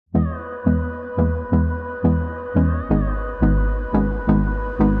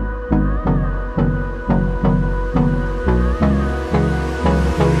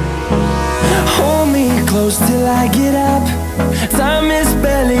close till I get up. Time is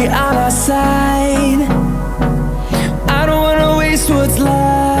barely on our side. I don't wanna waste what's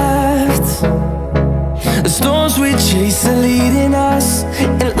left. The storms we chase are leading us,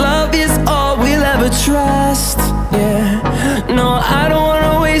 and love is all we'll ever trust. Yeah, no, I don't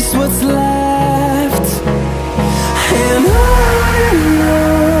wanna waste what's left. And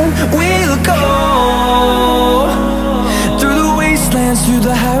on we'll go, through the wastelands, through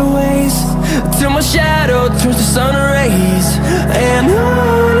the highways, till my shadow turns to sun rays. And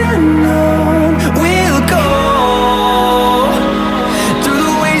on we'll go, through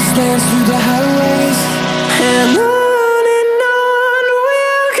the wastelands, through the highways, and on we'll go.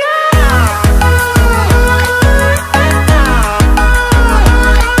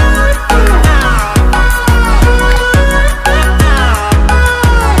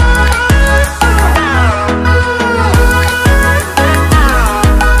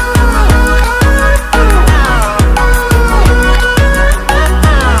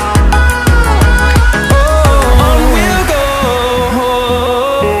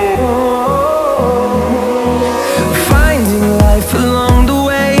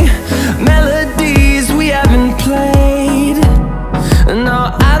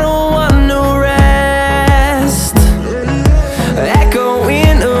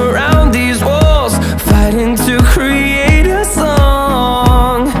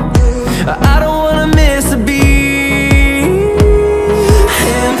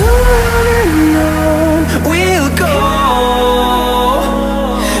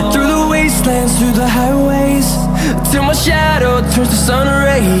 Through the highways, till my shadow turns to sun.